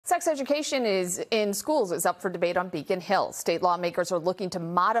Sex education in schools is up for debate on Beacon Hill. State lawmakers are looking to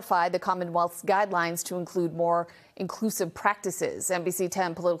modify the Commonwealth's guidelines to include more inclusive practices. NBC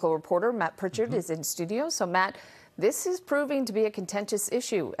 10 political reporter Matt Pritchard is in studio. So, Matt, this is proving to be a contentious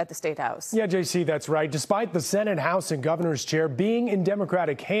issue at the State House. Yeah, JC, that's right. Despite the Senate, House, and governor's chair being in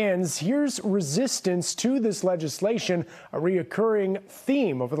Democratic hands, here's resistance to this legislation, a reoccurring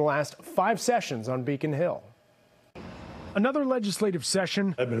theme over the last 5 sessions on Beacon Hill. Another legislative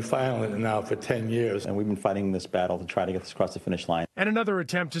session. I've been filing it now for 10 years. And we've been fighting this battle to try to get this across the finish line. And another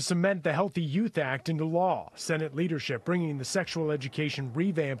attempt to cement the Healthy Youth Act into law. Senate leadership bringing the sexual education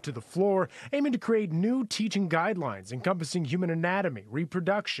revamp to the floor, aiming to create new teaching guidelines encompassing human anatomy,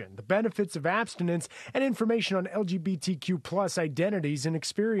 reproduction, the benefits of abstinence, and information on LGBTQ plus identities and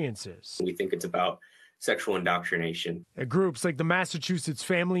experiences. We think it's about sexual indoctrination. Groups like the Massachusetts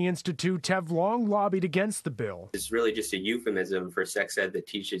Family Institute have long lobbied against the bill. It's really just a euphemism for sex ed that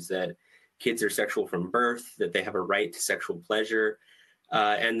teaches that kids are sexual from birth, that they have a right to sexual pleasure,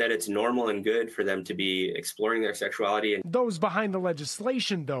 and that it's normal and good for them to be exploring their sexuality. Those behind the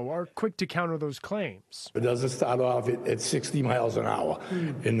legislation, though, are quick to counter those claims. It doesn't start off at 60 miles an hour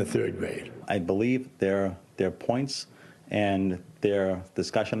in the 3rd grade. I believe their points and their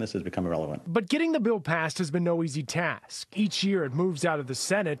discussion on this has become irrelevant. But getting the bill passed has been no easy task. Each year it moves out of the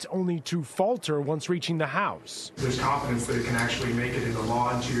Senate, only to falter once reaching the House. There's confidence that it can actually make it into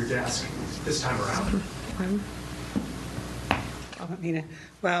law and to your desk this time around.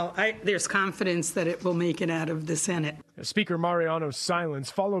 There's confidence that it will make it out of the Senate. Speaker Mariano's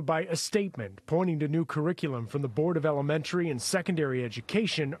silence followed by a statement pointing to new curriculum from the Board of Elementary and Secondary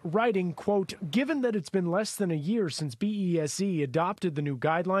Education, writing, quote, "Given that it's been less than a year since BESE adopted the new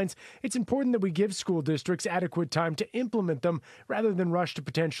guidelines, it's important that we give school districts adequate time to implement them rather than rush to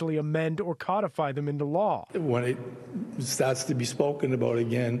potentially amend or codify them into law." When it starts to be spoken about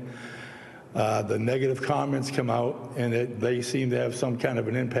again, the negative comments come out, and they seem to have some kind of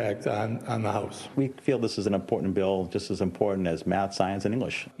an impact on the House. We feel this is an important bill, just as important as math, science, and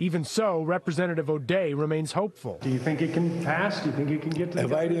English. Even so, Representative O'Day remains hopeful. Do you think it can pass? Do you think it can get to the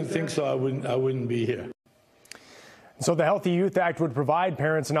If I didn't think so, I wouldn't be here. So the Healthy Youth Act would provide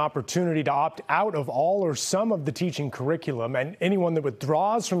parents an opportunity to opt out of all or some of the teaching curriculum, and anyone that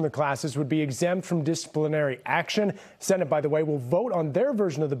withdraws from the classes would be exempt from disciplinary action. Senate, by the way, will vote on their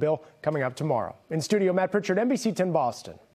version of the bill coming up tomorrow. In studio, Matt Pritchard, NBC 10 Boston.